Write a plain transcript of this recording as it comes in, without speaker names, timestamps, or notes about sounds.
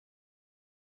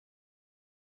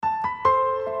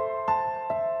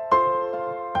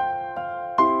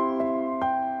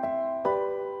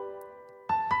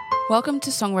Welcome to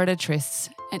Songwriter Trysts,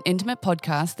 an intimate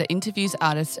podcast that interviews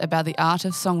artists about the art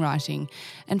of songwriting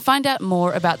and find out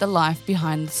more about the life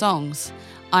behind the songs.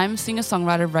 I'm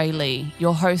singer-songwriter Ray Lee,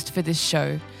 your host for this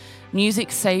show.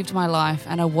 Music saved my life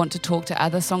and I want to talk to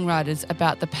other songwriters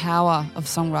about the power of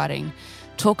songwriting,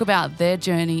 talk about their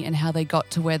journey and how they got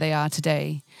to where they are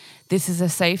today. This is a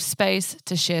safe space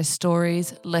to share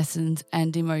stories, lessons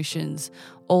and emotions,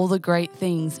 all the great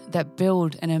things that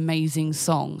build an amazing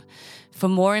song. For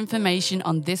more information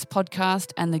on this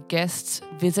podcast and the guests,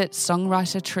 visit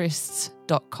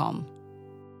songwritertrysts.com.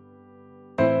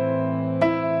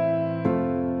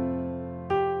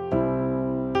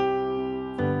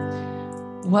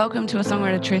 Welcome to a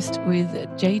Songwriter Tryst with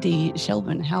JD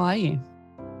Shelburne. How are you?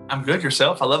 I'm good.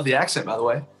 Yourself? I love the accent, by the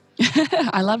way.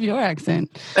 I love your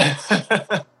accent.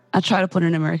 I try to put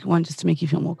an American one just to make you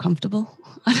feel more comfortable,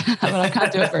 but I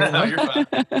can't do it very well. No, you're fine.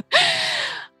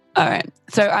 All right.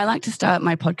 So I like to start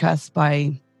my podcast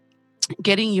by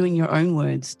getting you in your own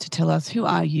words to tell us who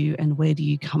are you and where do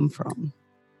you come from?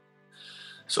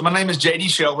 So my name is JD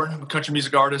Shelburne. I'm a country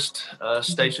music artist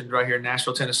stationed right here in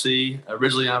Nashville, Tennessee.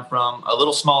 Originally, I'm from a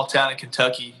little small town in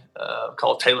Kentucky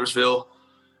called Taylorsville.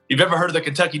 If you've ever heard of the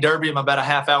Kentucky Derby, I'm about a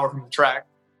half hour from the track.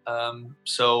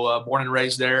 Born and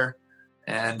raised there,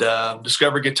 and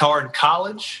discovered guitar in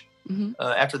college.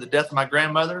 After the death of my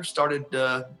grandmother, started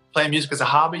playing music as a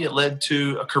hobby. It led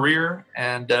to a career,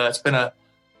 and it's been an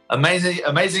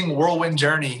amazing whirlwind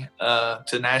journey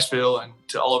to Nashville and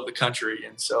to all over the country.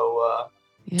 And so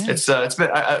it's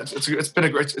been a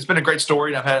great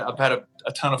story. And I've had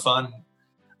a ton of fun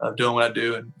doing what I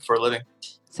do and for a living.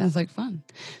 Sounds like fun.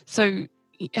 So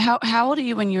how old are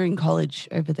you when you're in college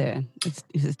over there?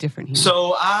 Is it different here?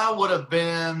 So I would have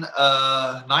been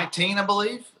 19, I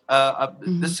believe.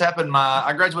 This happened.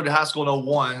 I graduated high school in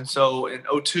 2001. So in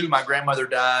 2002, my grandmother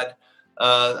died.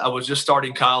 I was just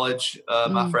starting college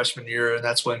my freshman year, and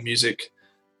that's when music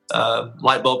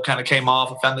light bulb kind of came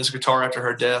off. I found this guitar after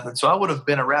her death, and so I would have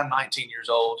been around 19 years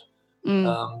old.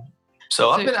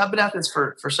 So I've been at this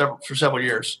for several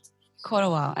years. Quite a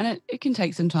while, and it can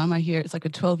take some time. I hear it's like a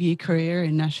 12-year career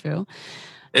in Nashville.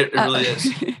 It really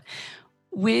is.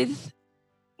 With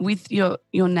your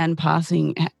nan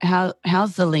passing,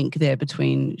 how's the link there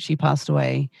between she passed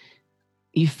away?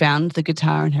 You found the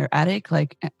guitar in her attic.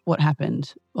 Like, what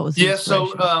happened? What was the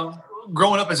inspiration? So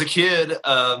growing up as a kid,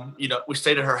 we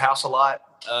stayed at her house a lot.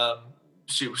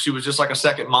 She was just like a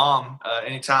second mom.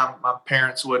 Anytime my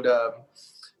parents would, have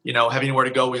anywhere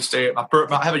to go, we'd stay at I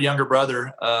have a younger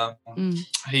brother.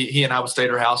 He and I would stay at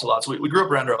her house a lot. So we grew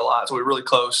up around her a lot. So we were really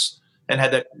close and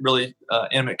had that really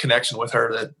intimate connection with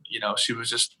her that, she was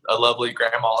just a lovely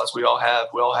grandma, as we all have.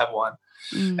 We all have one.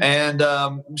 And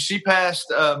she passed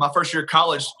my first year of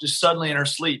college just suddenly in her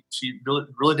sleep. She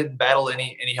really didn't battle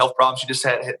any health problems. She just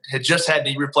had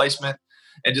knee replacement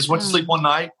and just went to sleep one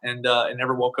night and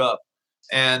never woke up.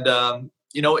 And,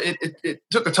 it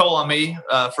took a toll on me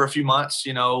for a few months.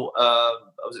 I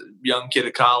was a young kid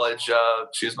at college.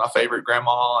 She was my favorite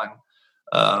grandma. And,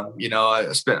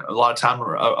 I spent a lot of time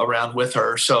around with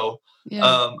her. So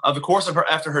of the course of her,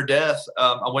 after her death,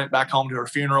 I went back home to her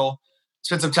funeral,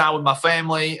 spent some time with my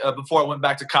family before I went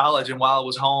back to college. And while I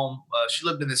was home, she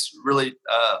lived in this really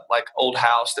old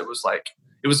house that was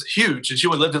it was huge. And she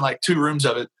would lived in 2 rooms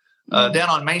of it down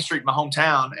on Main Street in my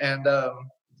hometown. And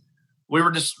we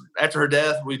were just, after her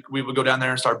death, we would go down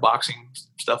there and start boxing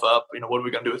stuff up. What are we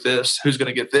going to do with this? Who's going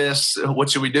to get this? What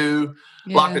should we do?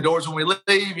 Lock the doors when we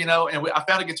leave, and I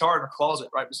found a guitar in her closet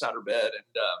right beside her bed and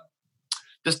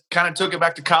just kind of took it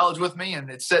back to college with me, and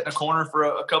it sat in a corner for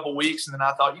a couple weeks. And then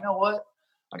I thought, you know what?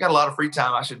 I got a lot of free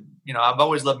time. I should, I've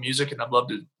always loved music and I'd love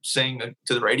to sing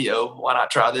to the radio. Why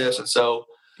not try this? And so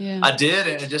I did,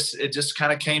 and it just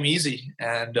kind of came easy.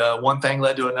 And one thing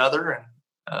led to another, and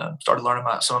started learning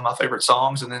some of my favorite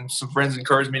songs. And then some friends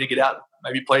encouraged me to get out,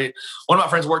 maybe play. One of my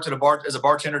friends worked at as a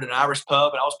bartender at an Irish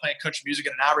pub, and I was playing country music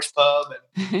at an Irish pub,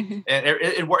 and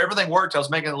everything worked. I was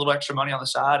making a little extra money on the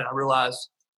side, and I realized,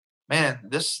 man,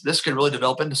 this could really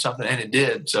develop into something, and it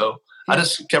did. So I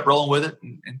just kept rolling with it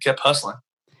and kept hustling.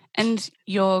 And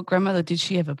your grandmother, did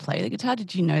she ever play the guitar?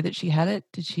 Did you know that she had it?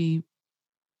 Did she?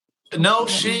 No,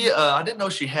 I didn't know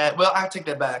she had. Well, I take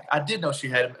that back. I did know she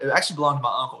had it. It actually belonged to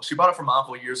my uncle. She bought it from my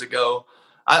uncle years ago.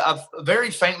 I very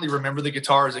faintly remember the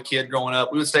guitar as a kid growing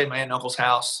up. We would stay at my aunt and uncle's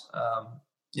house,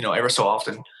 every so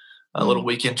often, little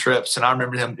weekend trips. And I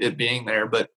remember it being there,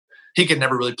 but he could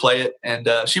never really play it. And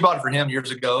she bought it for him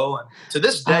years ago. And to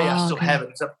this day, I still have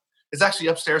it. It's actually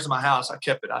upstairs in my house. I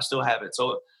kept it. I still have it.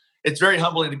 So it's very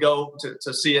humbling to go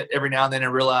to see it every now and then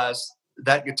and realize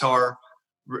that guitar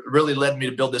really led me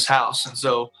to build this house. And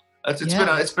so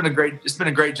It's been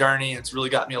a great journey. It's really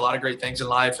got me a lot of great things in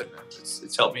life, and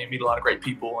it's helped me meet a lot of great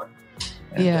people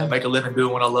and make a living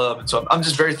doing what I love. And so I'm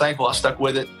just very thankful I stuck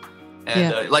with it.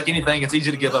 And like anything, it's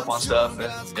easy to give up on stuff,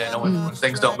 and when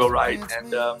things don't go right.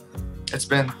 And it's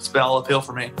been all uphill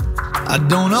for me. I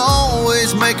don't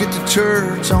always make it to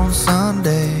church on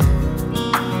Sunday.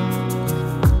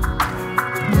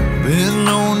 Been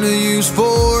known to use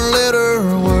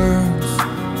 4-letter words,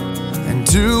 and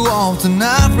too often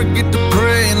I forget to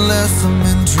pray unless I'm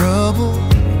in trouble.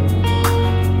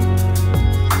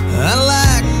 I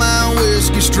like my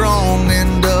whiskey strong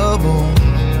and double.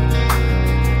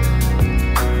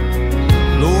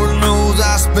 Lord knows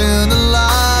I spend a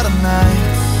lot of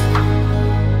nights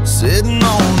sitting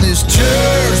on this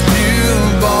church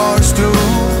pew bar stool,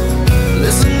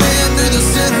 listening to the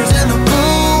sinners in the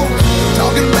pool,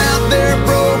 talking about their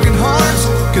broken hearts.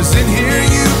 'Cause in here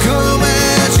you come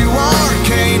as you are.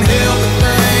 Can't help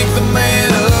but think the man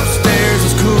upstairs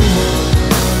is cool.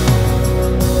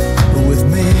 But with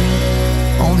me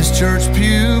on this church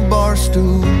pew bar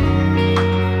stool.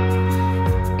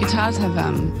 Guitars have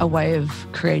a way of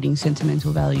creating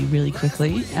sentimental value really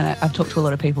quickly, and I've talked to a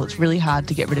lot of people. It's really hard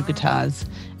to get rid of guitars,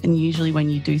 and usually when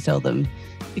you do sell them,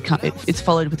 it's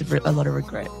followed with a lot of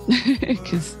regret.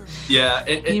 Because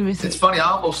it's funny.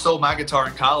 I almost sold my guitar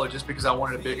in college just because I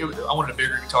wanted a bigger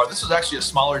guitar. This was actually a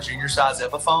smaller junior size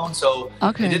Epiphone, so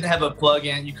it didn't have a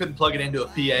plug-in. You couldn't plug it into a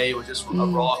PA. It was just a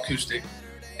raw acoustic.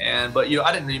 But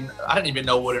I didn't even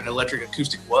know what an electric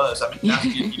acoustic was. I mean,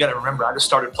 you got to remember, I just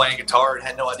started playing guitar and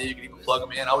had no idea you could even plug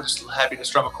them in. I was just happy to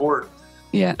strum a chord.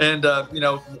 Yeah. And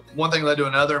one thing led to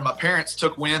another. My parents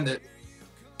took wind that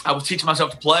I was teaching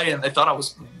myself to play, and they thought I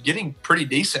was getting pretty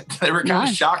decent. They were kind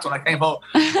of shocked when I came home.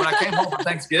 When I came home for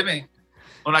Thanksgiving.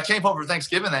 When I came home for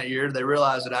Thanksgiving that year, they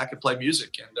realized that I could play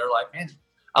music, and they're like, "Man."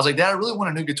 I was like, "Dad, I really want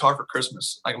a new guitar for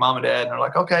Christmas," like Mom and Dad. And they're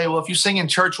like, "Okay, well, if you sing in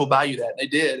church, we'll buy you that." And they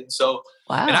did. And so,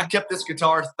 and I kept this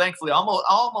guitar. Thankfully, I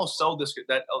almost sold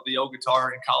the old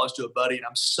guitar in college to a buddy, and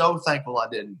I'm so thankful I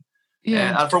didn't.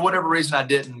 Yeah. And for whatever reason, I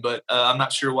didn't, but I'm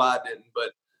not sure why I didn't.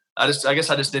 But I guess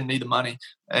I just didn't need the money,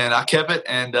 and I kept it.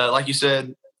 And like you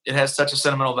said, it has such a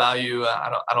sentimental value.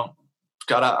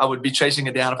 I would be chasing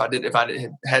it down if I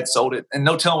had sold it, and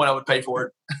no telling what I would pay for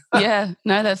it. Yeah,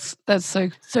 no, that's so.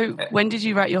 So when did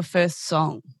you write your first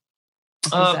song?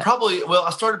 Probably. Well,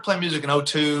 I started playing music in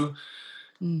 2002.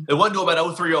 It wasn't until about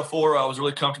 2003, 2004 I was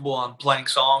really comfortable on playing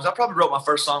songs. I probably wrote my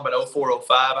first song about 2004,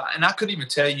 2005, and I couldn't even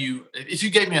tell you, if you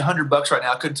gave me $100 right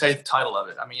now, I couldn't tell you the title of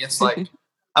it. I mean, it's like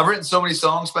I've written so many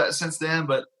songs since then,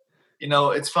 but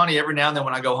it's funny. Every now and then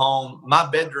when I go home, my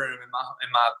bedroom in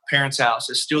my parents' house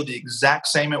is still the exact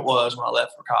same it was when I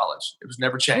left for college. It was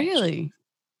never changed. Really?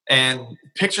 And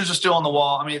pictures are still on the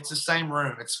wall. I mean, it's the same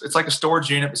room. It's like a storage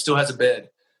unit, but still has a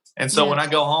bed. And so when I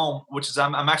go home, which is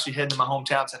I'm actually heading to my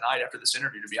hometown tonight after this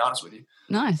interview, to be honest with you.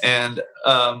 Nice. And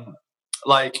I'll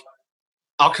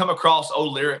come across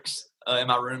old lyrics in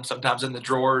my room, sometimes in the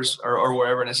drawers or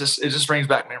wherever, and it just brings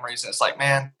back memories. And it's like,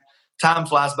 man, time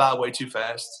flies by way too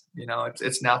fast.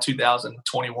 It's now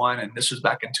 2021, and this was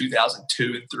back in 2002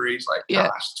 and 2003. It's like,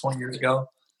 gosh, 20 years ago.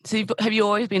 So have you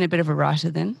always been a bit of a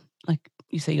writer then? Like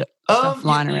you say, you got stuff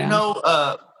lying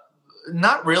around?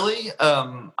 Not really.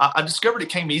 I discovered it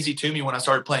came easy to me when I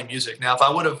started playing music. Now, if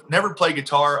I would have never played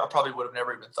guitar, I probably would have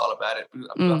never even thought about it.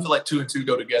 I feel like 2 and 2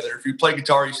 go together. If you play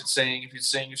guitar, you should sing. If you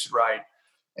sing, you should write.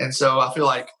 And so I feel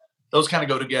like those kind of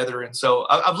go together. And so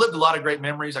I've lived a lot of great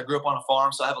memories. I grew up on a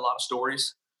farm, so I have a lot of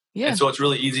stories. Yeah. And so it's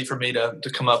really easy for me to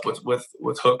come up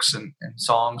with hooks and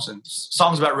songs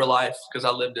about real life because I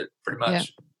lived it pretty much. Yeah.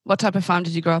 What type of farm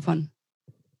did you grow up on?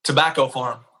 Tobacco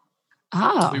farm.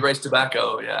 Ah. We raised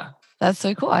tobacco, yeah. That's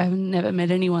so cool. I've never met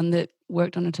anyone that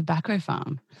worked on a tobacco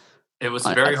farm. It was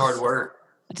very hard work.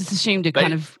 I just assumed it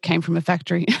kind of came from a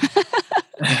factory.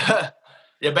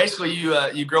 Yeah, basically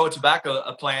you grow a tobacco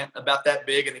plant about that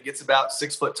big, and it gets about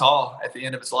 6 foot tall at the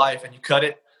end of its life, and you cut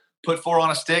it, put 4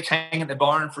 on a stick, hang it in the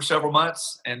barn for several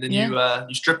months, and then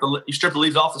you strip the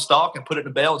leaves off the stalk and put it in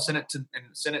a bale and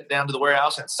send it down to the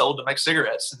warehouse, and it's sold to make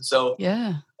cigarettes. And so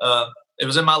it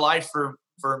was in my life for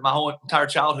my whole entire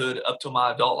childhood up to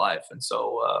my adult life. And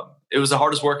so it was the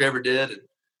hardest work I ever did. And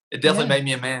it definitely made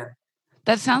me a man.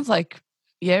 That sounds like,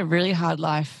 really hard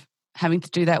life, having to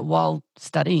do that while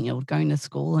studying or going to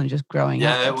school and just growing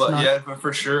up.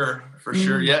 For sure. For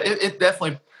sure. Yeah. It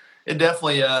definitely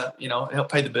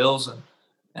helped pay the bills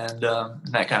and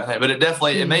that kind of thing. But it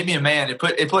definitely, it made me a man. It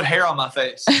put hair on my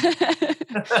face.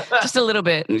 Just a little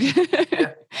bit.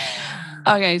 Yeah.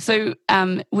 Okay, so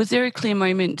was there a clear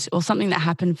moment or something that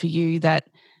happened for you that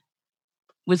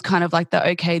was kind of like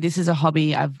okay, this is a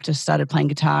hobby. I've just started playing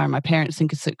guitar and my parents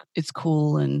think it's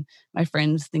cool and my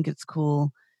friends think it's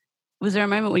cool. Was there a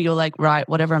moment where you're like, right,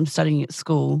 whatever I'm studying at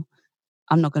school,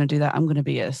 I'm not going to do that. I'm going to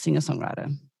be a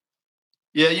singer-songwriter?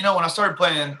 Yeah, when I started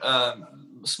playing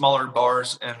smaller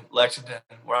bars in Lexington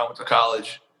where I went to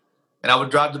college, and I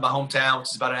would drive to my hometown, which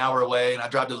is about an hour away, and I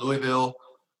drive to Louisville,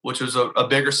 which was a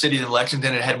bigger city than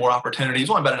Lexington. It had more opportunities.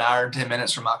 Only about an hour and 10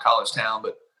 minutes from my college town,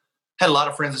 but had a lot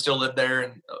of friends that still lived there.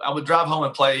 And I would drive home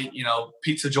and play,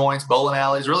 pizza joints, bowling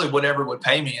alleys, really whatever would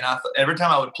pay me. And every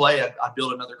time I would play, I'd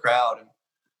build another crowd. And,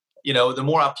 the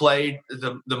more I played,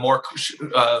 the more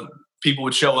people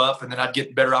would show up, and then I'd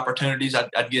get better opportunities.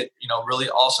 I'd get, really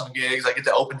awesome gigs. I get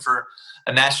to open for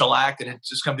a national act and had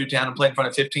just come through town and played in front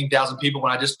of 15,000 people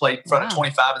when I just played in front of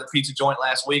 25 at the pizza joint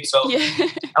last week. So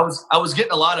I was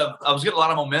getting a lot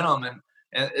of momentum, and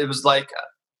it was like,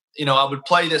 I would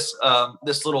play this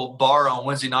little bar on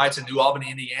Wednesday nights in New Albany,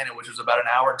 Indiana, which was about an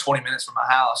hour and 20 minutes from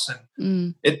my house.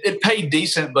 And it paid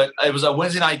decent, but it was a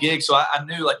Wednesday night gig. So I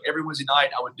knew like every Wednesday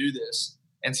night I would do this.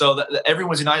 And so every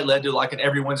Wednesday night led to like an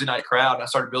every Wednesday night crowd. And I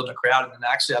started building a crowd. And then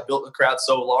actually I built a crowd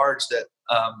so large that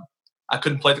I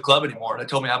couldn't play the club anymore. They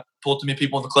told me I pulled too many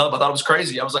people in the club. I thought it was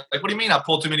crazy. I was like, what do you mean I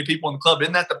pulled too many people in the club?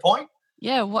 Isn't that the point?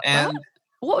 Yeah. What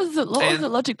was the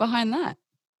logic behind that?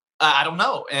 I don't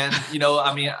know. And,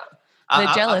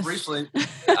 they're jealous.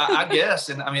 I guess.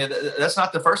 And I mean, that's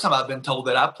not the first time I've been told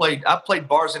that. I played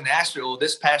bars in Nashville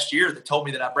this past year that told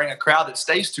me that I bring a crowd that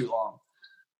stays too long.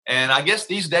 And I guess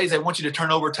these days they want you to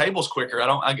turn over tables quicker.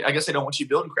 I guess they don't want you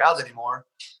building crowds anymore.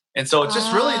 And so it's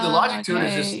just really the logic to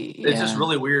it is just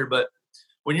really weird. But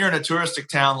when you're in a touristic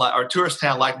town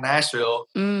like Nashville,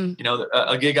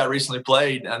 a gig I recently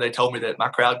played, they told me that my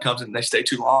crowd comes and they stay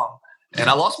too long, and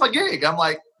I lost my gig. I'm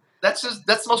like, that's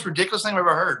the most ridiculous thing I've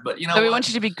ever heard. But so we want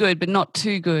you to be good, but not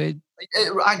too good.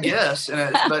 I guess,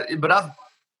 but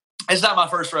it's not my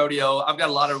first rodeo. I've got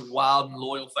a lot of wild and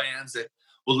loyal fans that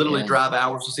will literally drive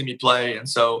hours to see me play. And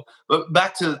so, but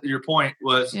back to your point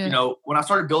was, when I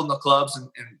started building the clubs and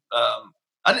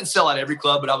I didn't sell out every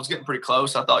club, but I was getting pretty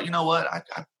close. I thought, you know what,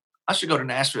 I should go to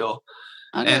Nashville.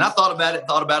 Okay. And I thought about it.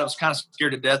 I was kind of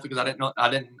scared to death because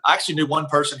I actually knew one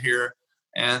person here,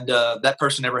 and that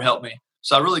person never helped me.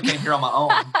 So I really came here on my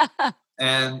own,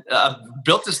 and I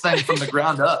built this thing from the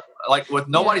ground up, like with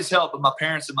nobody's help, but my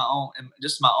parents and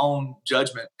just my own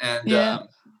judgment. And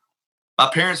my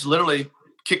parents literally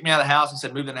kicked me out of the house and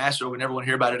said, move to Nashville. We never want to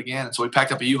hear about it again. And so we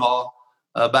packed up a U-Haul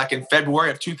back in February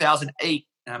of 2008,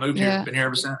 and I moved here. Been here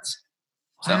ever since.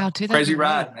 So, wow, crazy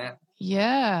ride, man.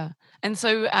 Yeah. And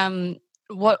so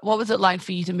what was it like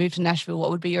for you to move to Nashville?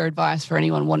 What would be your advice for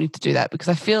anyone wanting to do that? Because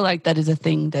I feel like that is a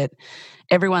thing that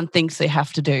everyone thinks they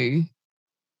have to do,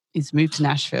 is move to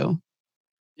Nashville.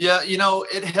 Yeah,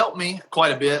 it helped me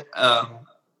quite a bit.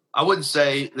 I wouldn't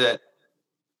say that.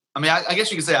 I mean, I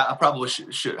guess you could say I probably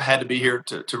had to be here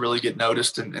to really get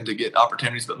noticed and to get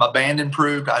opportunities. But my band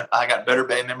improved. I got better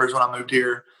band members when I moved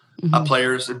here. Mm-hmm. My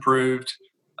players improved.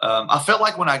 I felt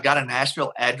like when I got a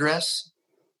Nashville address,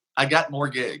 I got more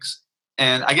gigs.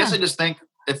 And I guess I just think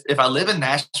if I live in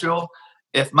Nashville,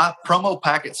 if my promo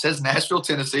packet says Nashville,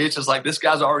 Tennessee, it's just like, this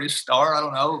guy's already a star. I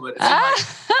don't know, but it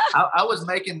seemed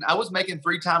like I was making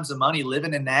 3 times the money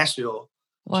living in Nashville.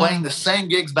 Wow. Playing the same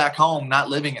gigs back home, not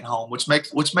living at home, which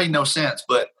made no sense.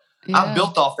 But I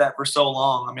built off that for so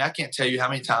long. I mean, I can't tell you how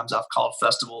many times I've called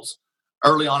festivals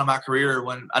early on in my career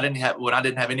when I didn't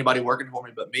have anybody working for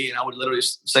me but me, and I would literally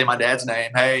say my dad's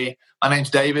name. Hey, my name's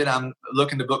David. I'm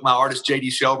looking to book my artist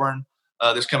JD Shelburne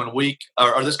this coming week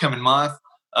or this coming month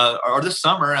or this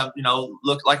summer.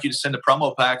 Look like you to send a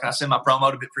promo pack, and I send my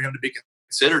promo for him to be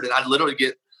considered, and I'd literally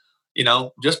get,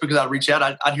 just because I'd reach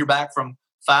out, I'd hear back from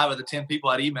 5 of the 10 people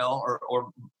I'd email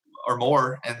or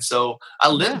more. And so I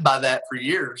lived by that for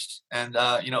years. And,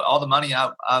 all the money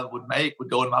I would make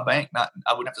would go into my bank. I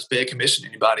wouldn't have to pay a commission to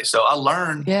anybody. So I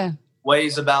learned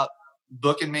ways about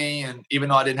booking me. And even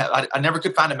though I never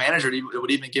could find a manager that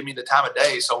would even give me the time of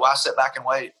day. So why sit back and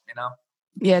wait,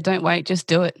 Yeah, don't wait. Just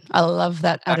do it. I love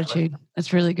that attitude.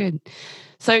 That's really good.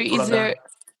 So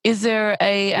is there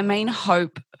a main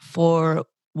hope for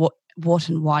what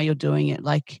and why you're doing it?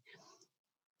 Like,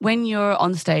 when you're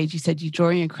on stage, you said you're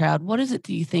drawing a crowd. What is it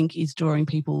do you think is drawing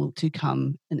people to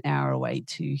come an hour away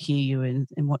to hear you and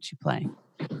watch you play?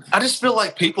 I just feel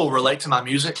like people relate to my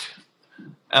music.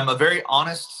 I'm a very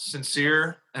honest,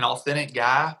 sincere, and authentic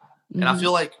guy. And I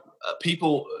feel like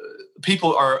people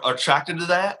are attracted to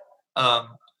that.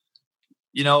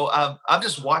 I've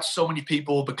just watched so many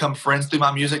people become friends through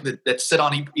my music that sit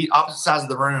on opposite sides of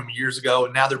the room years ago,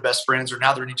 and now they're best friends, or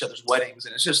now they're in each other's weddings.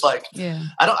 And it's just like,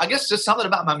 I guess just something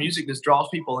about my music just draws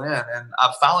people in. And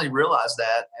I've finally realized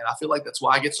that. And I feel like that's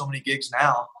why I get so many gigs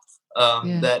now.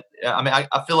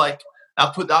 I feel like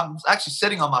I'm actually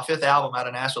sitting on my 5th album out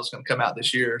of Nashville. It's going to come out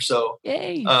this year. So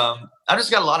I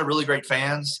just got a lot of really great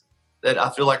fans that I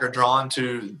feel like are drawn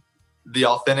to the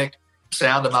authentic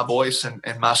sound of my voice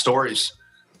and my stories.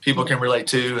 People can relate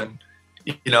to, and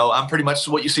I'm pretty much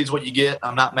what you see is what you get.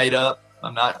 I'm not made up.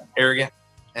 I'm not arrogant,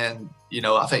 and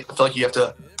I feel like you have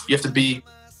to be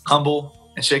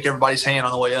humble and shake everybody's hand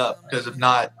on the way up, because if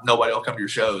not, nobody will come to your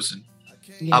shows. And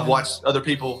I've watched other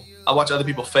people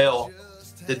fail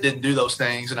that didn't do those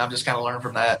things, and I've just kind of learned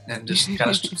from that and just kind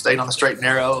of stayed on the straight and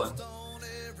narrow. And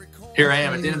here I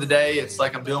am. At the end of the day, it's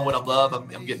like I'm doing what I love.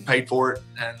 I'm getting paid for it,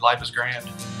 and life is grand.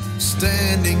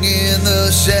 Standing in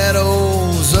the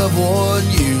shadows of what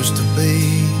used to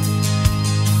be,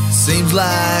 seems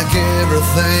like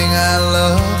everything I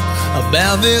love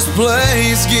about this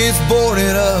place gets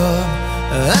boarded up.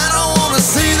 I don't want to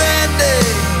see that day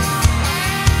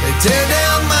they tear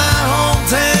down my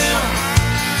hometown,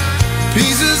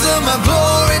 pieces of my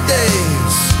glory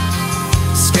days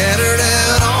scattered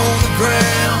out on the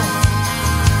ground.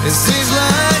 It seems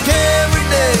like every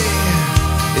day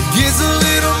it gets a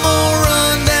little more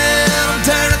run down. I'm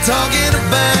tired of talking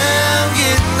about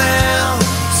getting out,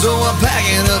 so I'm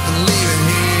packing up and leaving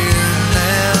here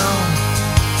now.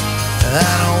 I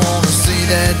don't want to see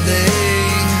that day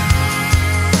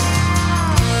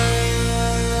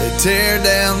they tear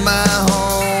down my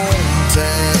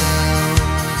hometown.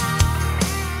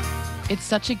 It's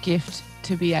such a gift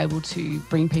to be able to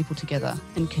bring people together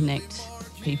and connect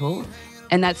people.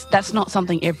 And that's not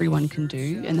something everyone can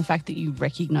do. And the fact that you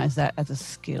recognize that as a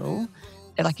skill,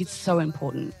 it's so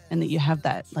important. And that you have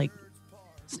that,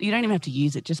 you don't even have to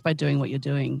use it. Just by doing what you're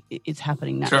doing, it's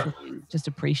happening naturally. Sure. Just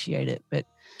appreciate it. But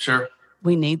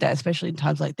we need that, especially in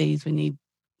times like these. We need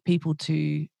people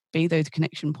to be those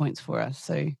connection points for us.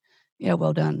 So, yeah,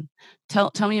 well done.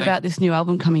 Tell me about this new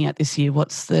album coming out this year.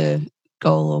 What's the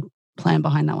goal or plan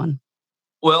behind that one?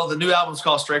 Well, the new album is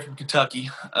called Straight from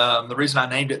Kentucky. The reason I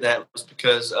named it that was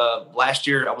because last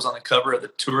year I was on the cover of the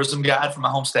tourism guide for my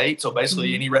home state. So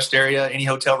basically any rest area, any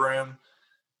hotel room,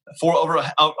 over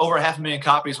 500,000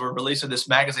 copies were released of this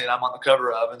magazine I'm on the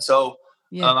cover of. And so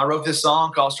I wrote this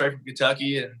song called Straight from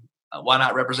Kentucky, and why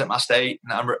not represent my state?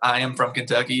 And I am from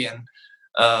Kentucky, and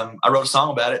I wrote a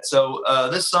song about it. So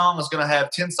this song is going to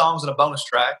have 10 songs and a bonus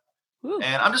track. Ooh.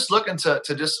 And I'm just looking to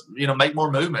just, make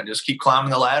more movement, just keep climbing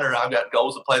the ladder. I've got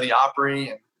goals to play the Opry,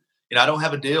 and, I don't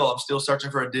have a deal. I'm still searching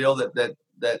for a deal that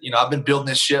I've been building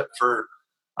this ship for,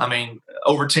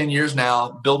 over 10 years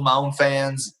now, building my own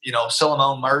fans, selling my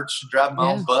own merch, driving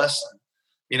my own bus,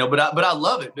 but I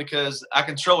love it because I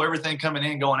control everything coming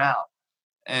in, going out.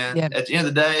 And at the end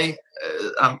of the day,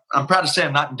 I'm proud to say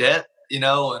I'm not in debt,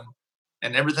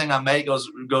 and everything I make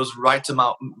goes right to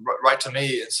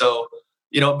me. And so,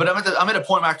 but I'm at a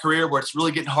point in my career where it's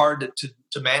really getting hard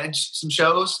to manage some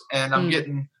shows, and I'm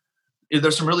getting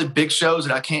there's some really big shows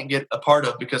that I can't get a part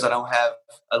of because I don't have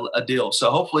a deal. So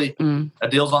hopefully a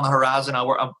deal's on the horizon.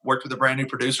 I've worked with a brand new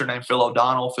producer named Phil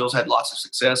O'Donnell. Phil's had lots of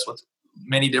success with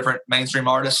many different mainstream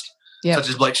artists, such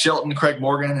as Blake Shelton, Craig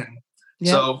Morgan, and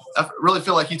so I really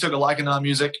feel like he took a liking to my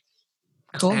music.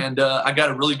 Cool. And I got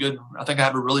I think I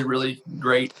have a really, really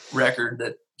great record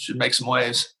that should make some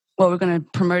waves. Well, we're going to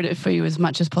promote it for you as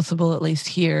much as possible, at least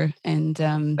here. And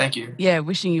thank you. Yeah,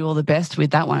 wishing you all the best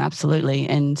with that one, absolutely.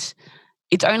 And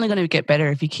it's only going to get better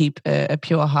if you keep a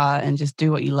pure heart and just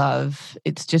do what you love.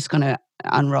 It's just going to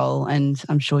unroll, and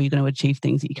I'm sure you're going to achieve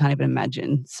things that you can't even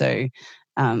imagine. So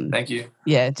thank you.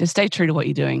 Yeah, just stay true to what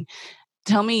you're doing.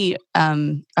 Tell me,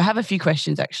 I have a few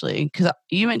questions actually, because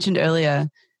you mentioned earlier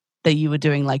that you were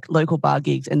doing local bar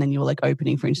gigs and then you were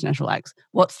opening for international acts.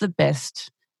 What's the best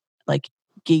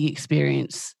gig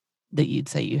experience that you'd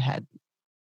say you had?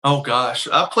 Oh gosh,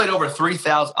 I've played over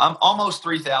 3,000. I'm almost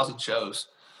 3,000 shows.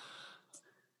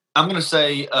 I'm going to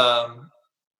say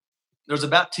there's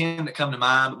about 10 that come to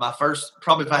mind. But my first,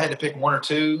 probably if I had to pick one or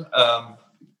two,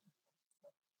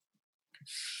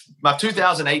 my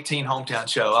 2018 hometown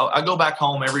show. I go back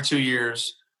home every 2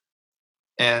 years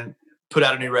and put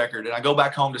out a new record, and I go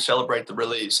back home to celebrate the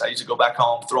release. I used to go back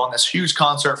home, throw on this huge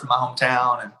concert from my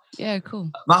hometown, and yeah, cool.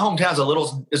 My hometown's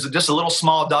just a little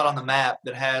small dot on the map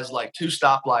that has 2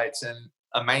 stoplights and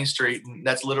a main street, and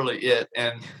that's literally it.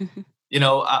 And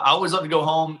I always love to go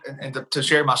home and to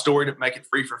share my story, to make it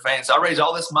free for fans. So I raised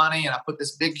all this money, and I put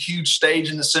this big, huge stage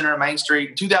in the center of Main Street.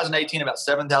 In 2018, about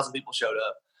 7,000 people showed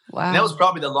up. Wow. And that was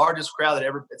probably the largest crowd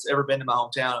that's ever been to my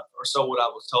hometown, or so what I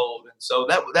was told. And so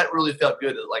that really felt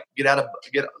good to like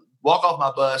walk off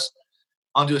my bus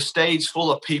onto a stage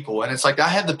full of people. And it's like I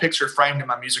had the picture framed in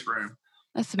my music room.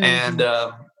 That's amazing.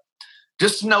 And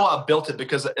just to know I built it,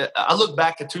 because I look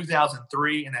back to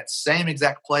 2003 in that same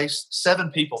exact place,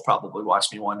 7 people probably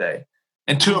watched me one day,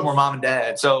 and 2 of them were mom and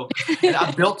dad. So and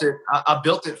I built it. I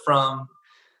built it from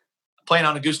playing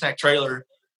on a gooseneck trailer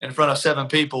in front of 7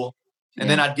 people. And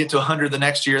then I'd get to 100 the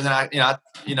next year. And then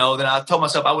I told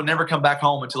myself I would never come back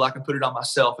home until I can put it on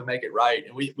myself and make it right.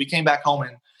 And we came back home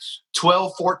in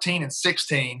 12, 14, and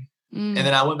 16. And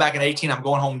then I went back in 18. I'm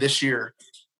going home this year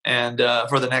and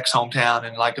for the next hometown.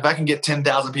 And like, if I can get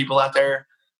 10,000 people out there,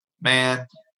 man,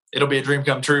 it'll be a dream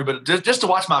come true. But just to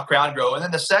watch my crowd grow. And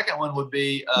then the second one would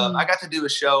be, I got to do a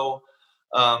show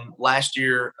last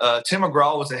year. Tim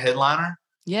McGraw was a headliner.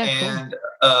 Yeah, and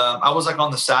I was like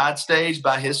on the side stage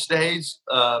by his stage,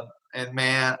 and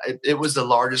man, it was the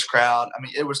largest crowd. I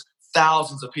mean, it was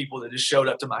thousands of people that just showed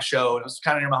up to my show, and it was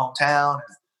kind of near my hometown.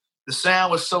 And the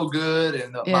sound was so good,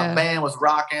 and my band was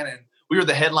rocking, and we were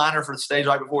the headliner for the stage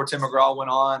right before Tim McGraw went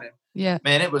on. And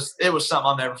man, it was something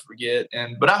I'll never forget.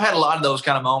 But I've had a lot of those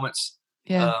kind of moments.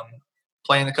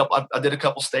 Playing I did a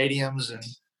couple stadiums,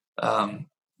 and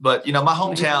but my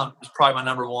hometown was probably my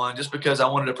number one, just because I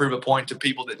wanted to prove a point to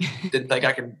people that didn't think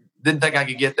I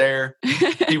could get there.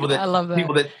 People that I love that.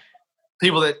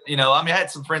 People that I mean, I had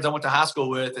some friends I went to high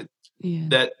school with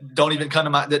that don't even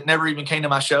that never even came to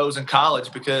my shows in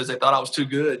college because they thought I was too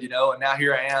good, and now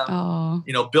here I am,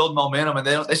 build momentum, and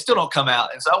they still don't come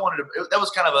out. And so I wanted to. That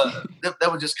was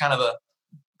just kind of a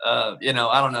I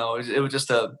don't know. It was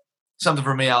just something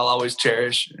for me I'll always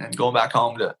cherish, and going back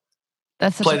home to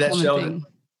play that show. Thing.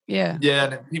 Yeah,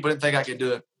 and people didn't think I could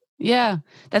do it. Yeah,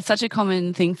 that's such a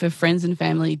common thing for friends and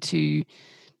family to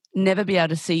never be able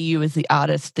to see you as the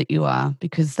artist that you are,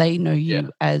 because they know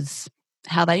you as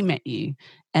how they met you.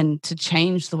 And to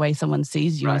change the way someone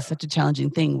sees you is such a challenging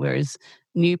thing, whereas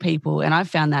new people, and I've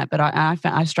found that, but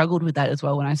I struggled with that as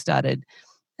well when I started.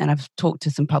 And I've talked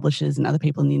to some publishers and other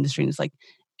people in the industry, and it's like,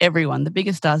 everyone, the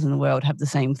biggest stars in the world, have the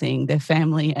same thing. Their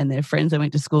family and their friends they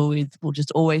went to school with will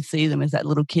just always see them as that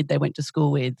little kid they went to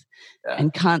school with,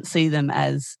 and can't see them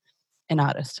as an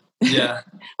artist,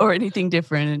 or anything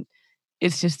different. And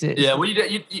it's just well,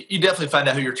 you definitely find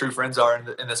out who your true friends are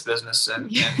in this business, and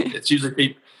it's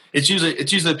usually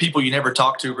the people you never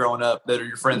talked to growing up that are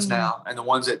your friends now, and the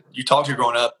ones that you talked to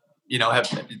growing up, you don't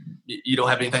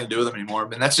have anything to do with them anymore.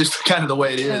 And that's just kind of the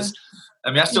way it is. I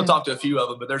mean, I still talk to a few of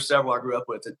them, but there's several I grew up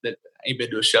with that ain't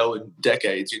been to a show in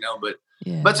decades, but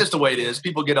it's just the way it is.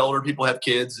 People get older, people have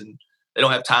kids, and they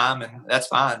don't have time, and that's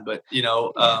fine. But, you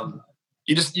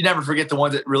never forget the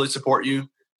ones that really support you.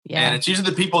 Yeah. And it's usually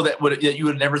the people that you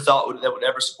would never thought that would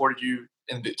ever supported you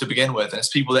to begin with. And it's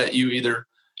people that you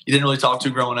didn't really talk to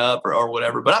growing up or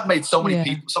whatever. But I've made so many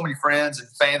people, so many friends and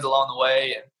fans along the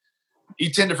way. And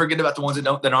you tend to forget about the ones that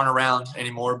aren't around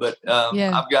anymore. But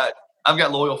I've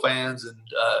got loyal fans, and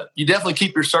you definitely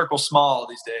keep your circle small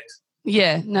these days.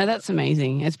 Yeah, no, that's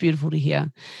amazing. It's beautiful to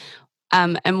hear.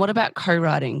 And what about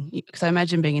co-writing? Because I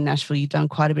imagine being in Nashville, you've done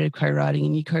quite a bit of co-writing,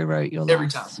 and you co-wrote your every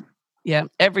time. Yeah,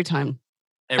 every time.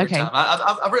 Every time.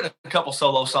 I've written a couple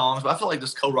solo songs, but I feel like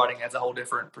this co-writing adds a whole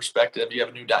different perspective. You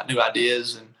have new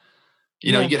ideas, and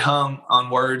you get hung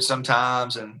on words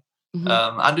sometimes, and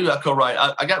I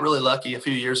co-write. I got really lucky a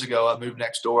few years ago. I moved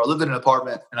next door. I lived in an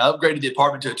apartment, and I upgraded the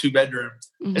apartment to a 2-bedroom.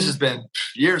 This has been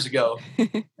years ago.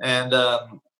 And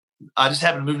I just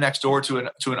happened to move next door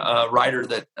to a writer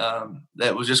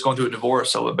that was just going through a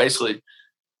divorce. So basically,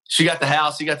 she got the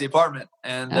house, he got the apartment,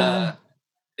 and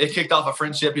it kicked off a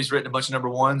friendship. He's written a bunch of number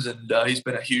ones, and he's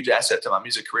been a huge asset to my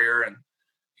music career. And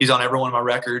he's on every one of my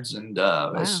records, and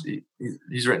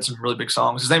he's written some really big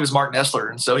songs. His name is Mark Nessler,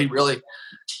 and so he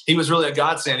was really a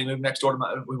godsend. He moved next door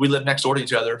we lived next door to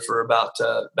each other for about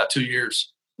 2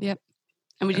 years. Yep.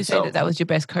 And would you say that was your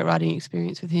best co-writing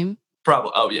experience with him?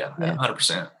 Probably. Oh yeah.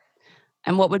 100%.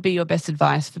 And what would be your best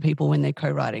advice for people when they're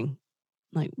co-writing?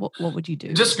 Like, what would you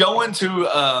do? Just go into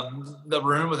the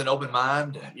room with an open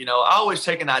mind. I always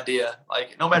take an idea,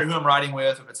 like no matter who I'm writing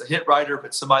with, if it's a hit writer, if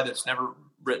it's somebody that's never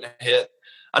written a hit,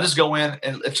 I just go in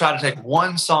and try to take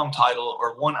one song title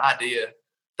or one idea.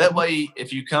 That way,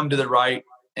 if you come to the right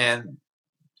and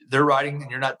they're writing and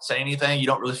you're not saying anything, you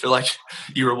don't really feel like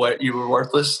you were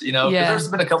worthless. Because there's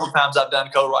been a couple of times I've done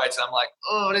co-writes and I'm like,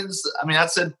 I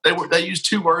said they used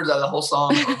 2 words out of the whole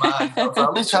song. So I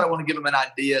at least try to want to give them an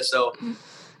idea. So,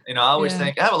 I always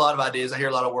think I have a lot of ideas. I hear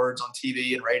a lot of words on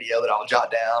TV and radio that I'll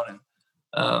jot down.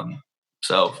 And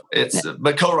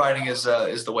but co-writing is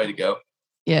the way to go.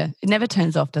 Yeah, it never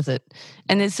turns off, does it?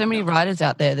 And there's so many writers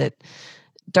out there that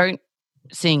don't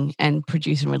sing and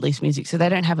produce and release music, so they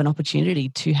don't have an opportunity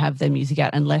to have their music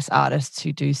out unless artists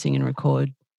who do sing and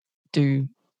record do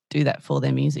that for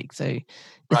their music. So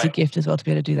it's a gift as well to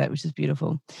be able to do that, which is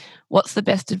beautiful. What's the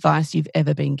best advice you've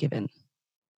ever been given?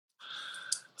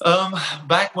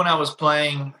 Back when I was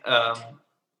playing,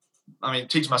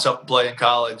 teach myself to play in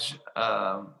college,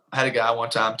 I had a guy one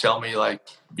time tell me, like,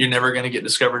 you're never going to get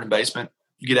discovered in the basement.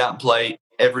 You get out and play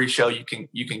every show you can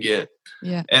get.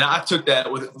 Yeah. And I took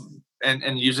that with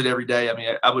and use it every day. I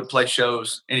mean, I would play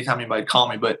shows anytime anybody called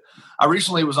me, but I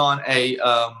recently was on a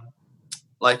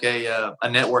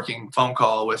networking phone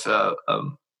call with a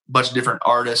bunch of different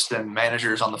artists and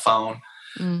managers on the phone.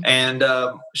 And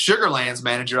Sugarland's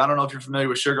manager, I don't know if you're familiar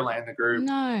with Sugarland, the group.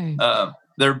 No.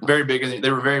 They're very big.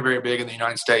 They were very, very big in the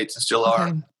United States and still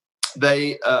are.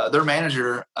 They their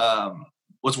manager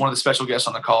was one of the special guests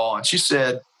on the call, and she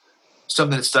said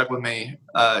something that stuck with me.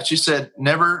 She said,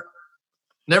 "Never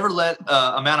let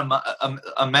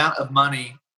amount of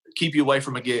money keep you away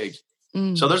from a gig."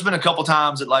 So there's been a couple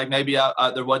times that, like, maybe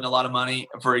there wasn't a lot of money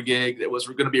for a gig that was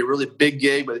going to be a really big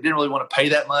gig, but they didn't really want to pay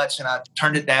that much, and I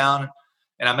turned it down,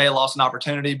 and I may have lost an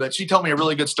opportunity. But she told me a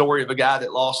really good story of a guy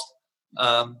that lost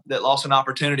an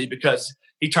opportunity because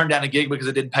he turned down a gig because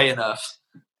it didn't pay enough.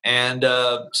 And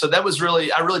so that was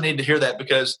I really needed to hear that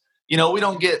because, we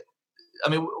don't get,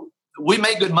 we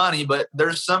make good money, but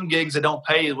there's some gigs that don't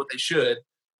pay what they should.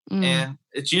 And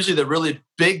it's usually the really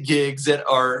big gigs that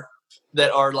are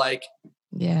like,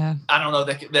 I don't know,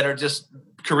 that are just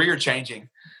career changing.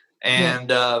 And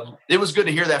it was good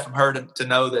to hear that from her to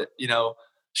know that,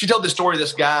 she told the story of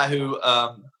this guy who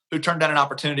turned down an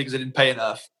opportunity because it didn't pay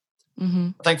enough.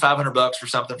 I think $500 for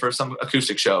something for some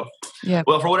acoustic show. Yeah.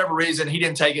 Well, for whatever reason, he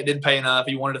didn't take it, didn't pay enough.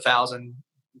 He wanted $1,000.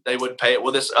 They wouldn't pay it.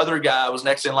 Well, this other guy was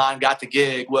next in line, got the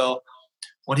gig. Well,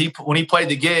 when he played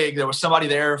the gig, there was somebody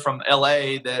there from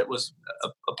LA that was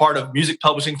a part of music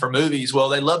publishing for movies. Well,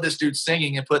 they loved this dude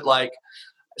singing and put like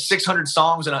 600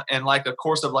 songs in like a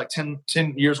course of like 10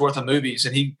 years worth of movies.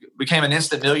 And he became an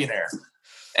instant millionaire.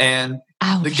 And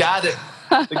Ouch. the guy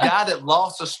that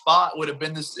lost a spot would have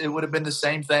been the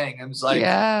same thing. And it's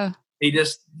like, he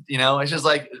just, it's just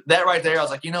like that right there. I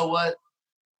was like, you know what?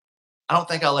 I don't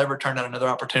think I'll ever turn down another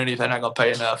opportunity if they're not going to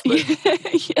pay enough. But,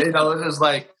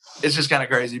 it's just kind of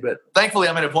crazy. But thankfully,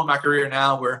 I'm at a point in my career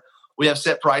now where we have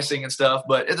set pricing and stuff.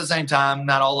 But at the same time,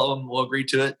 not all of them will agree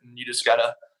to it. And you just got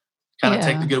to kind of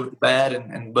take the good with the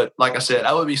bad. But like I said,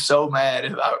 I would be so mad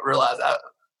if I realized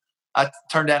I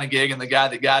turned down a gig and the guy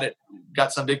that got it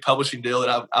got some big publishing deal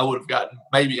that I would have gotten.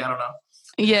 Maybe, I don't know.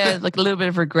 Yeah, like a little bit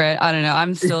of regret. I don't know.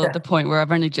 I'm still at the point where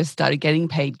I've only just started getting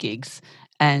paid gigs,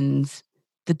 and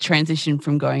the transition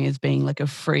from going as being like a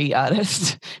free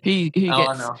artist who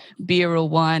gets beer or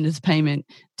wine as payment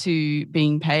to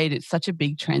being paid, it's such a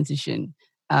big transition.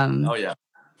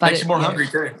 Makes you more hungry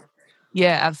too.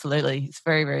 Yeah, absolutely. It's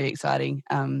very, very exciting.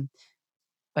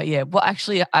 But yeah, well,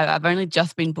 actually, I've only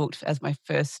just been booked as my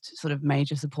first sort of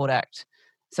major support act,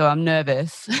 so I'm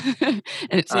nervous, and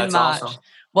it's in March. Awesome.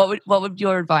 What would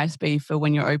your advice be for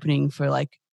when you're opening for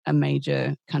like a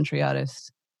major country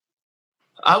artist?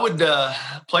 I would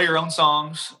play your own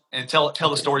songs and tell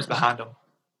the stories behind them.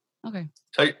 Okay.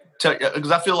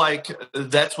 Because I feel like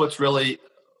that's what's really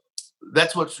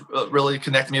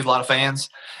connecting me with a lot of fans.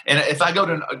 And if I go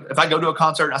to a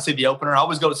concert and I see the opener, I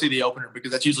always go to see the opener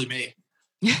because that's usually me.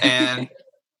 And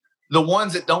the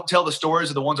ones that don't tell the stories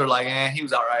are the ones that are like, he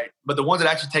was all right. But the ones that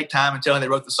actually take time and tell me they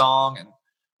wrote the song and,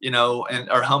 and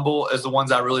are humble is the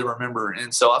ones I really remember.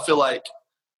 And so I feel like,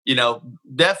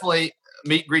 definitely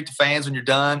meet and greet the fans when you're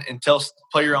done and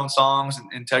play your own songs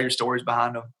and tell your stories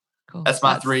behind them. Cool. That's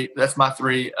my three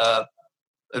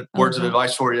words of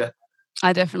advice for you.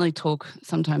 I definitely talk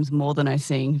sometimes more than I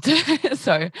sing.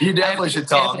 So you definitely should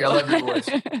talk. I love your voice.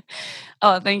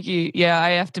 Oh, thank you. Yeah, I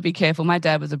have to be careful. My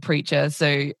dad was a preacher,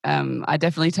 so I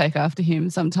definitely take after him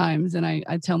sometimes, and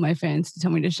I tell my fans to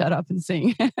tell me to shut up and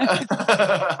sing. And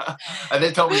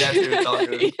they told me that too. It's all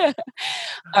good. Yeah.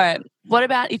 All right. What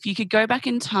about if you could go back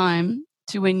in time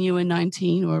to when you were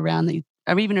 19 or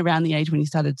even around the age when you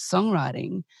started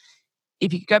songwriting?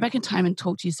 If you could go back in time and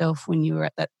talk to yourself when you were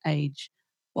at that age,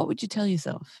 what would you tell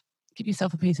yourself? Give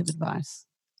yourself a piece of advice.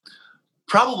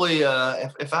 Probably,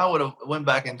 if I would have went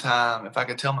back in time, if I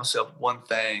could tell myself one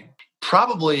thing,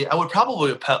 I would probably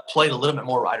have played a little bit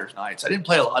more writers' nights. I didn't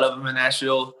play a lot of them in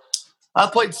Nashville. I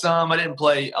played some. I didn't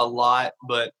play a lot,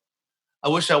 but I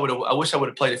wish I would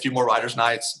have played a few more writers'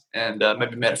 nights and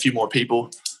maybe met a few more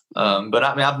people. But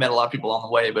I've met a lot of people along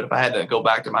the way. But if I had to go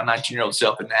back to my 19-year-old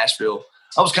self in Nashville,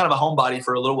 I was kind of a homebody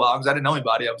for a little while because I didn't know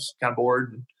anybody. I was kind of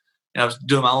bored, and I was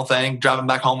doing my own thing, driving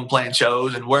back home and playing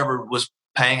shows, and wherever was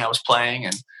paying, I was playing.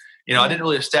 And I didn't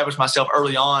really establish myself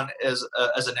early on as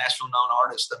a Nashville known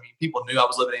artist. I mean, people knew I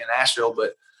was living in Nashville,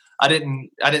 but I didn't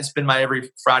spend my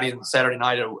every Friday and Saturday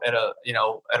night at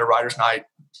a writer's night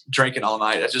drinking all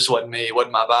night. That just wasn't me. It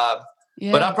wasn't my vibe.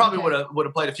 Yeah, but I probably would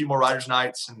have played a few more writers'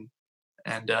 nights and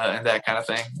that kind of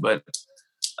thing. But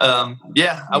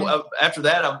after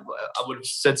that, I would have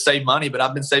said save money, but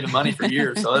I've been saving money for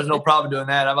years, so there's no problem doing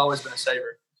that. I've always been a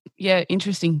saver. Yeah,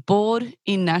 interesting. Bored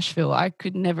in Nashville. I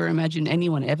could never imagine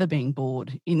anyone ever being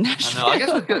bored in Nashville. I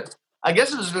know. I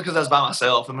guess it was because I was by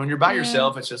myself. I mean, when you're by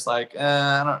yourself, it's just like,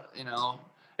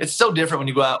 it's so different when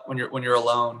you go out when you're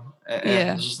alone. And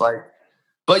it's just like,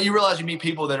 but you realize you meet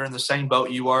people that are in the same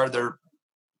boat you are. They're,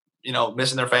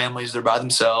 missing their families. They're by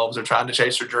themselves. They're trying to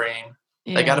chase their dream.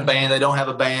 Yeah. They got a band. They don't have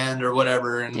a band or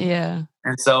whatever.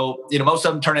 And so, most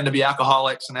of them turn into be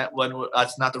alcoholics, and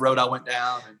that's not the road I went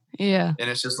down. And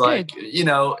it's just like, you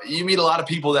meet a lot of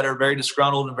people that are very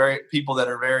disgruntled and people that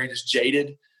are very just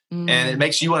jaded. And it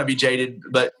makes you want to be jaded,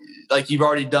 but like you've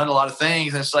already done a lot of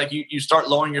things. And it's like you start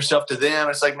lowering yourself to them.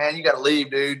 It's like, man, you got to leave,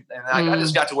 dude. And I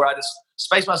just got to where I just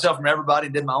spaced myself from everybody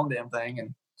and did my own damn thing.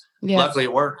 And luckily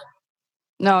it worked.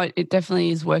 No, it definitely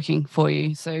is working for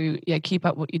you. So keep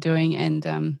up what you're doing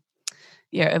and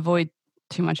avoid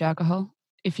too much alcohol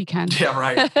if you can. Yeah,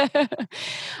 right.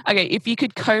 Okay, if you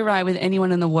could co-write with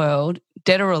anyone in the world,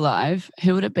 dead or alive,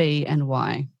 who would it be and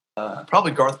why?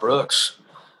 Probably Garth Brooks.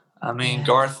 I mean,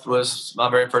 Garth was my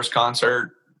very first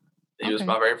concert. He was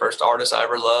my very first artist I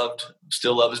ever loved.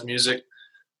 Still love his music.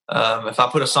 If I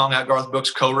put a song out Garth Brooks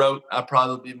co-wrote, I'd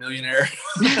probably be a millionaire.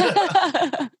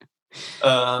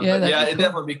 It'd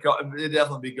definitely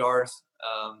be Garth.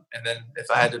 And then if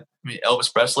I had to meet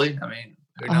Elvis Presley, I mean,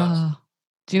 who knows?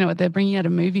 Do you know what? They're bringing out a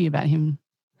movie about him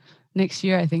next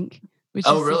year, I think. Which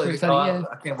is really?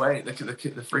 I can't wait. The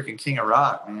freaking King of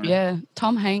Rock, man. Yeah,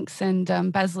 Tom Hanks and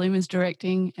Baz Luhrmann's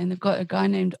directing, and they've got a guy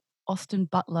named Austin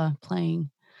Butler playing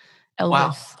Elvis.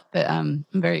 Wow. But I'm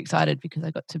very excited because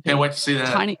I got to be can't wait to see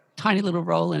that tiny little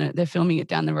role in it. They're filming it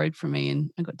down the road from me, and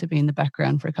I got to be in the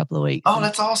background for a couple of weeks. Oh,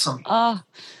 that's awesome.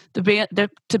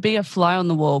 To be a fly on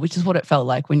the wall, which is what it felt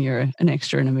like when you're an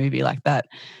extra in a movie like that.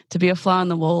 To be a fly on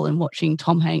the wall and watching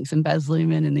Tom Hanks and Baz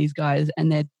Luhrmann and these guys, and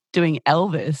they're doing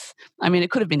Elvis. I mean,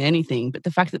 it could have been anything, but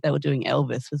the fact that they were doing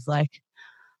Elvis was like,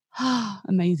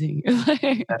 amazing.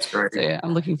 That's great. So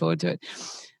I'm looking forward to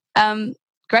it.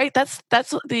 Great. That's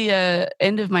the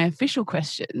end of my official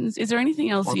questions. Is there anything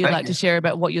else you'd like to share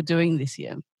about what you're doing this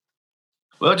year?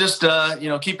 Well, just,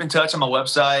 keep in touch on my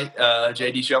website,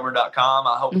 jdshelburne.com.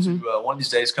 I hope to one of these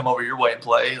days come over your way and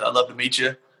play. I'd love to meet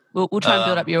you. We'll try and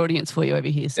build up your audience for you over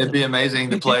here. It'd be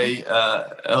amazing to play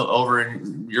over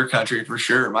in your country for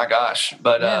sure. My gosh.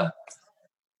 But I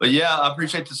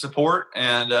appreciate the support.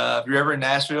 And if you're ever in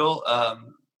Nashville,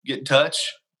 get in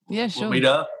touch. Yeah, sure. We'll meet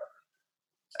up.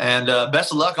 And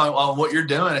best of luck on what you're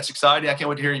doing. It's exciting. I can't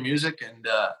wait to hear your music. And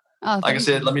like I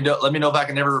said, let me know if I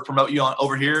can ever promote you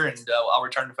over here, and I'll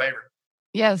return the favor.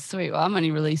 Yeah, sweet. Well, I'm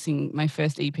only releasing my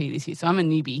first EP this year, so I'm a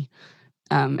newbie.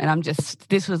 And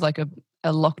this was like a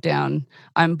lockdown.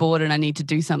 I'm bored and I need to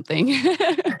do something.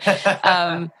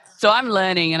 So I'm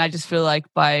learning, and I just feel like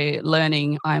by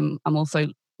learning, I'm also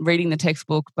reading the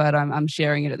textbook, but I'm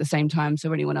sharing it at the same time.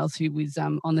 So anyone else who was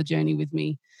on the journey with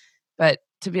me, but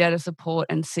to be able to support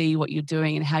and see what you're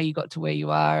doing and how you got to where you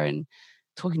are, and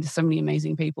talking to so many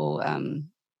amazing people.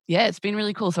 It's been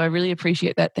really cool. So I really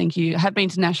appreciate that. Thank you. I have been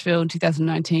to Nashville in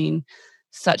 2019.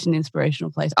 Such an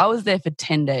inspirational place. I was there for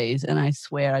 10 days and I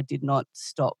swear I did not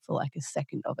stop for like a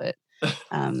second of it.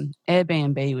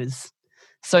 Airbnb was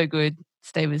so good.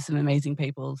 Stay with some amazing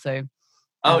people. So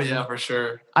for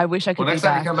sure. I wish I could next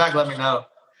time you come back, let me know.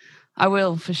 I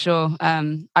will, for sure.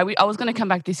 I was going to come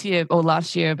back this year or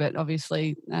last year, but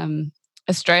obviously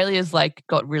Australia's like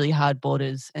got really hard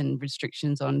borders and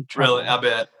restrictions on travel. Really? I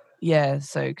bet. Yeah,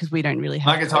 so because we don't really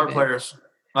have my guitar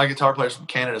player's from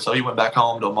Canada, so he went back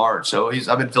home till March. So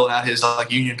I've been filling out his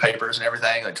like union papers and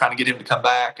everything, like trying to get him to come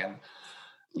back, and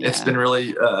it's been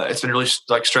really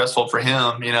like stressful for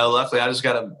him. Luckily I just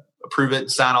got to approve it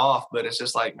and sign off, but it's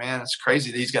just like, man, it's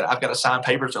crazy that I've got to sign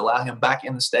papers to allow him back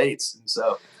in the States, and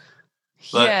so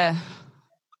it's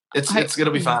going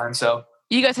to be fine. So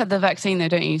you guys have the vaccine though,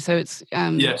 don't you? So it's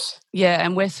yes, yeah,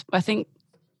 and I think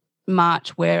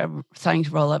March we're starting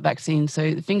to roll out vaccines.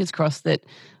 So fingers crossed that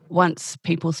once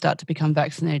people start to become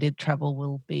vaccinated, travel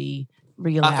will be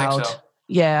re-allowed. I think so.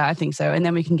 Yeah, I think so. And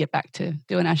then we can get back to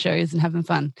doing our shows and having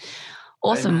fun.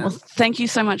 Awesome. Amen. Well, thank you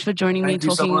so much for joining me. Thank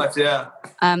you so much. Yeah.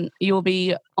 You'll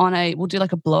be we'll do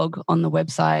like a blog on the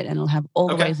website, and it'll have all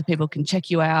the ways that people can check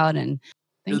you out. And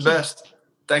you're the best.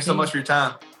 Thanks so much for your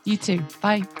time. You too.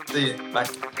 Bye. See you. Bye.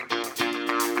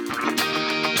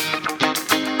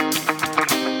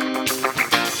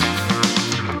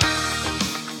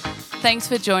 Thanks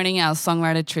for joining our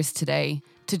Songwriter Tryst today.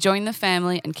 To join the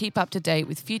family and keep up to date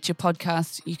with future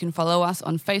podcasts, you can follow us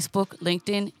on Facebook,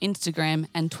 LinkedIn, Instagram,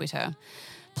 and Twitter.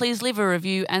 Please leave a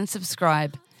review and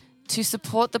subscribe. To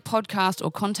support the podcast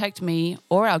or contact me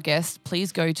or our guests,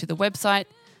 please go to the website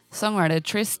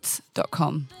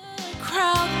songwritertrysts.com.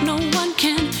 Crowd, no one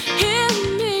can hear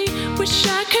me. Wish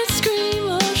I could